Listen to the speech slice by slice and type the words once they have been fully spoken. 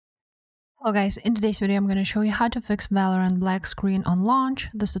Hello guys, in today's video I'm going to show you how to fix Valorant black screen on launch.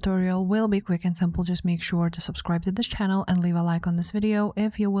 This tutorial will be quick and simple. Just make sure to subscribe to this channel and leave a like on this video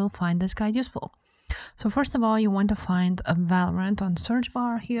if you will find this guide useful. So first of all, you want to find a Valorant on search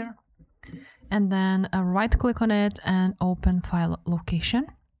bar here, and then right click on it and open file location.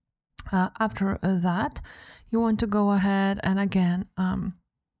 After that, you want to go ahead and again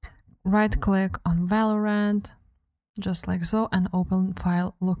right click on Valorant, just like so, and open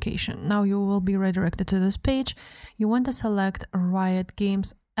file location. Now you will be redirected to this page. You want to select Riot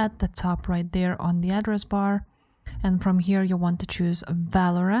Games at the top right there on the address bar, and from here you want to choose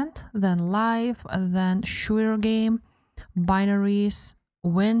Valorant, then Live, then Shooter Game, Binaries,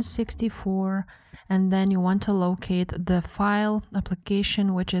 Win64, and then you want to locate the file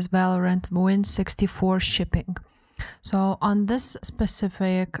application, which is Valorant Win64 shipping. So on this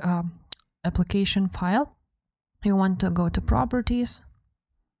specific application file, you want to go to properties,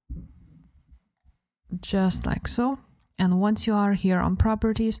 just like so. And once you are here on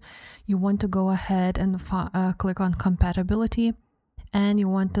properties, you want to go ahead and click on compatibility, and you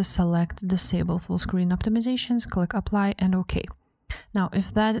want to select disable full screen optimizations, click apply and OK. Now,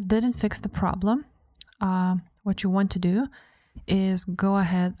 if that didn't fix the problem, what you want to do is go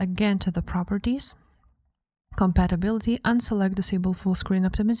ahead again to the properties, compatibility, unselect disable full screen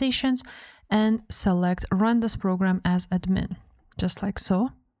optimizations, and select run this program as admin, just like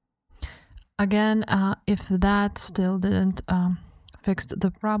so. Again, if that still didn't fix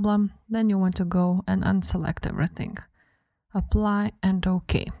the problem, then you want to go and unselect everything, apply and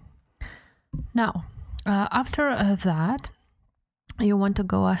OK. Now, after that, you want to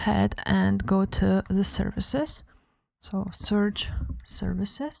go ahead and go to the services. So search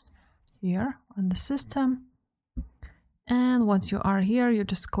services here on the system. And once you are here, you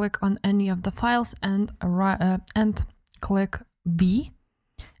just click on any of the files and click V,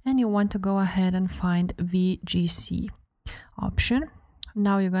 and you want to go ahead and find VGC option.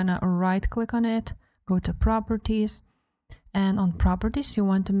 Now you're gonna right click on it, go to properties, and on properties you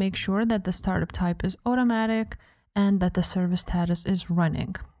want to make sure that the startup type is automatic and that the service status is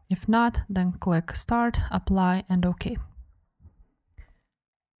running. If not, then click start, apply and OK.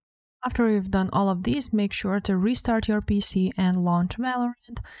 After you've done all of these, make sure to restart your PC and launch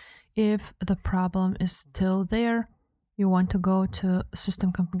Valorant. If the problem is still there, you want to go to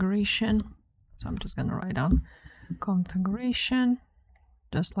system configuration. So I'm just going to write down configuration,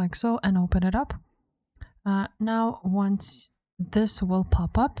 just like so, and open it up. Now, once this will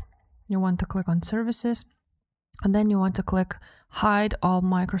pop up, you want to click on services, and then you want to click hide all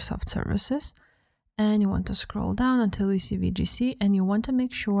Microsoft services. And you want to scroll down until you see VGC, and you want to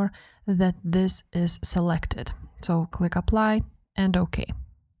make sure that this is selected. So click apply and OK.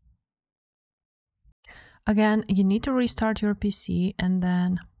 Again, you need to restart your PC, and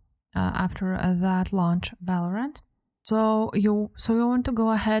then after that, launch Valorant. So you want to go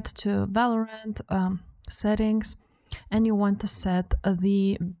ahead to Valorant settings, and you want to set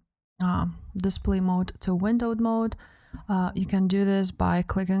the display mode to windowed mode. You can do this by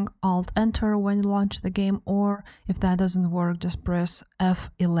clicking Alt Enter when you launch the game, or if that doesn't work, just press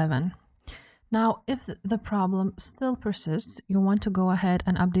F11. Now, if the problem still persists, you want to go ahead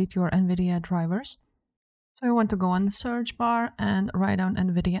and update your NVIDIA drivers. So you want to go on the search bar and write down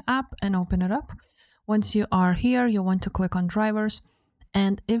NVIDIA app and open it up. Once you are here, you want to click on drivers,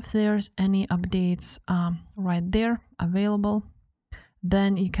 and if there's any updates right there available,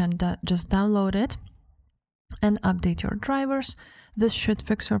 then you can just download it and update your drivers. This should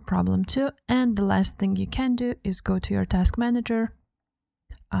fix your problem too. And the last thing you can do is go to your task manager,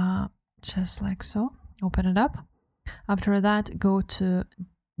 just like so, open it up. After that, go to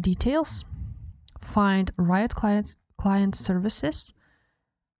details, find Riot client services,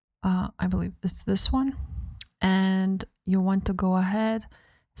 I believe it's this one, and you want to go ahead,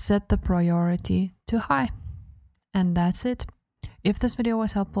 set the priority to high, and that's it. If this video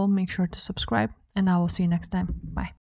was helpful, make sure to subscribe, and I will see you next time. Bye.